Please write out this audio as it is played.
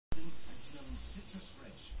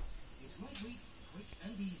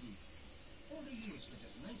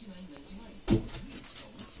It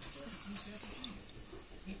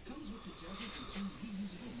comes with detergent and 2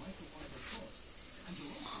 reusable microfiber cloths. And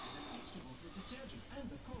you'll also get an extra bottle of detergent and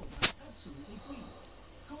the cold pack absolutely free.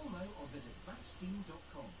 Call now or visit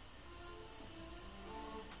backsteam.com.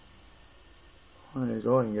 Where are you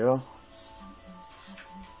going, girl?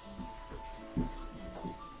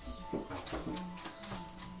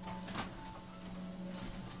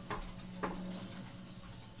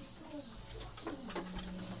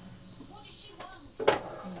 What does she want?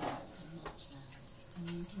 A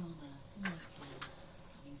new drama, redtail,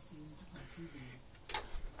 coming soon to ITV.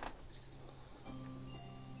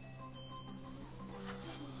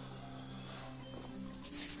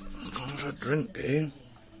 Have a drink, eh?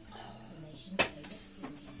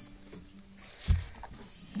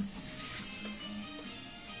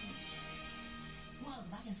 Well,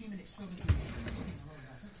 back in a few minutes, we're going to be putting a lot of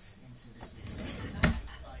effort into this week's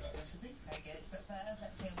recipe. Very good, but first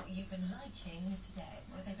let's hear what you've been liking today.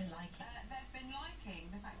 What have they been liking? They've been liking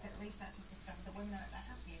the fact that researchers discovered that women are at their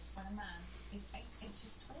happiest when a man is 8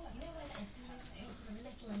 inches taller. You know when it's sort of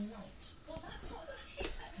little and light? Well, that's what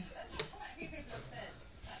quite a few people have said.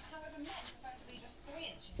 However, men prefer to be just 3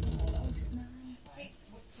 inches taller. See,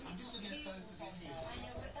 I'm just looking at both of them here. I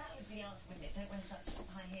know, but that would be the answer, wouldn't it? Don't wear such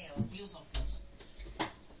high heels. Heels off, please.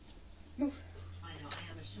 I know, I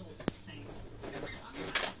am a short thing.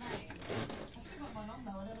 I've still got mine on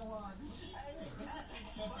though, I don't know why.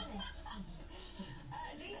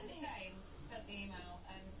 Lisa Staines sent the email,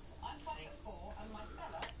 and I'm 5'4", and my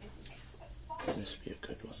fella is 6'5". This would be a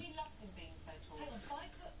good one. She loves him being so tall. Hang on,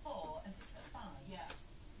 5'4" and 6'5". Yeah.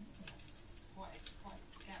 Quite a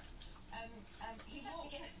gap. He You'd have to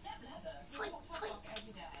walks get a step ladder. our dog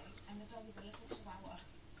every day, and the dog is a little chihuahua.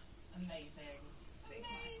 Amazing.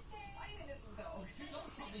 Tiny little dog.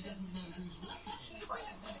 Probably doesn't know who's walking here.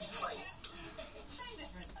 Same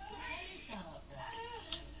difference. Who's that up there?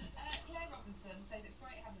 Claire Robinson says it's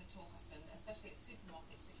great having a tall husband, especially at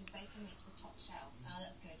supermarkets, because they can reach the top shelf. Oh,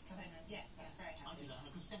 that's good. So, Come in and yeah, very I happy. do that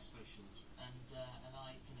because Steph's very short, and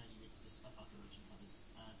I can only reach the stuff I can reach in others.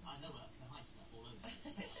 I know I can hide stuff all over the place.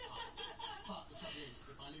 But the trouble is,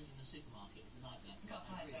 if I lose in the supermarket, it's a nightmare. Got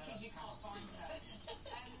hide there. Because you can't see find them. her.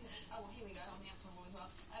 Oh, well, here we go, on the actual wall as well.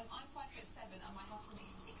 I'm 5'7", and my husband is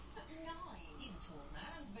 6'9". He's a tall man.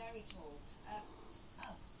 That's very tall.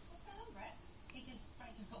 Oh, What's going on, Brett?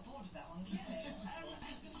 Brett just got bored of that one, clearly.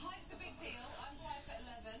 Height's a big deal. I'm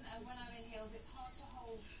 5'11", and when I'm in heels, it's hard to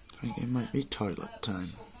hold. I think it might be toilet time.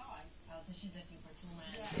 Short guy. Oh, so she's looking for a tall man.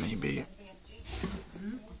 Yeah. Maybe.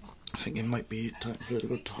 I think it might be time for her to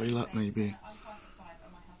go to the toilet, maybe. I'm 5'5", and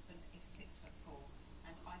my husband is 6'4",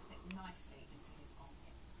 and I fit nicely into his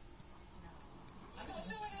armpits. I'm not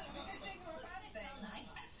sure whether that's a good thing or a bad thing. Still nice.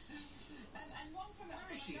 And one from Where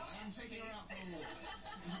is she? I am taking her out for a walk.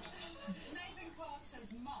 Nathan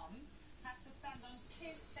Carter's mum has to stand on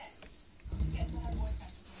 2 steps to get to her boyfriend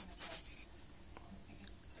to give him a kiss.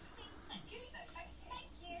 Thank you. Thank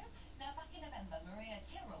you. Now, back in November, Maria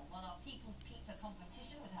Tyrrell won our People's Pizza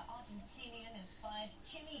competition with her Argentinian-inspired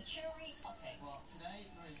chimichurri topping. Well, today,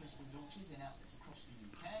 Maria's recipe launches in outlets across the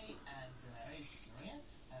UK, and here's Maria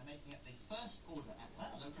making up the first order at her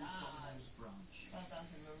local Domino's branch. Well done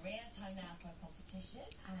to Maria. Time now for a competition,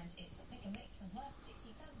 and it's a pick and mix and worth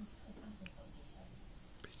 £60,000. Allison's got the details.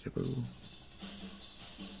 Peekaboo.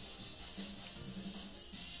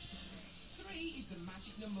 3 is the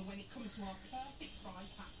magic number when it comes to our perfect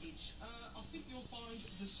prize package. I think you'll find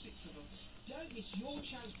the 6 of us. Don't miss your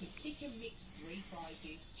chance to pick and mix 3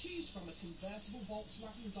 prizes. Choose from a convertible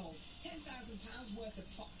Volkswagen Golf, £10,000 worth of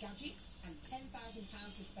top gadgets, and £10,000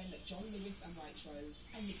 to spend at John Lewis and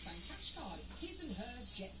Waitrose. And Nissan Cash Card, his and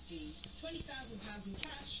hers jet skis, £20,000 in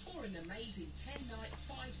cash, or an amazing 10-night,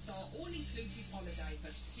 5-star, all-inclusive holiday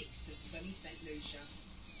for 6 to sunny St. Lucia.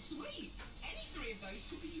 Sweet! Any 3 of those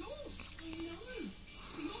could be yours. I know.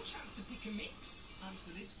 For your chance to pick a mix,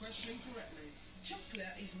 answer this question correctly.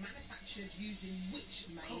 Chocolate is manufactured using which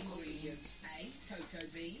main ingredient? A. Cocoa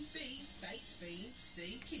bean. B. Baked bean.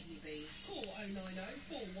 C. Kidney bean. Call 090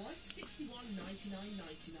 41 61 99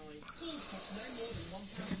 99. Calls cost no more than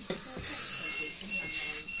 £1.54 for goods and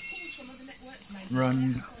landlines. Calls from other networks may be Run.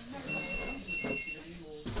 less or no more than considerably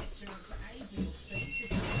more. Text your answer A, B or C to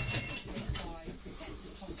 635.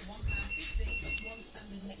 Text costs £1.50 plus 1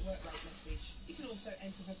 standard network rate message. You can also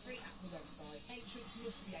enter for free at the website. Entrance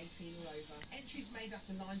must be 18 or over. Entries made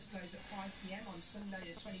after lines close at 5 PM on Sunday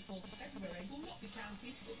the 24th of February will not be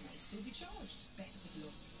counted but may still be charged. Best of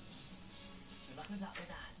luck. Good luck with that.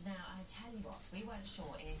 Now, I tell you what, we weren't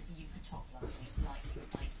sure if you could top last week like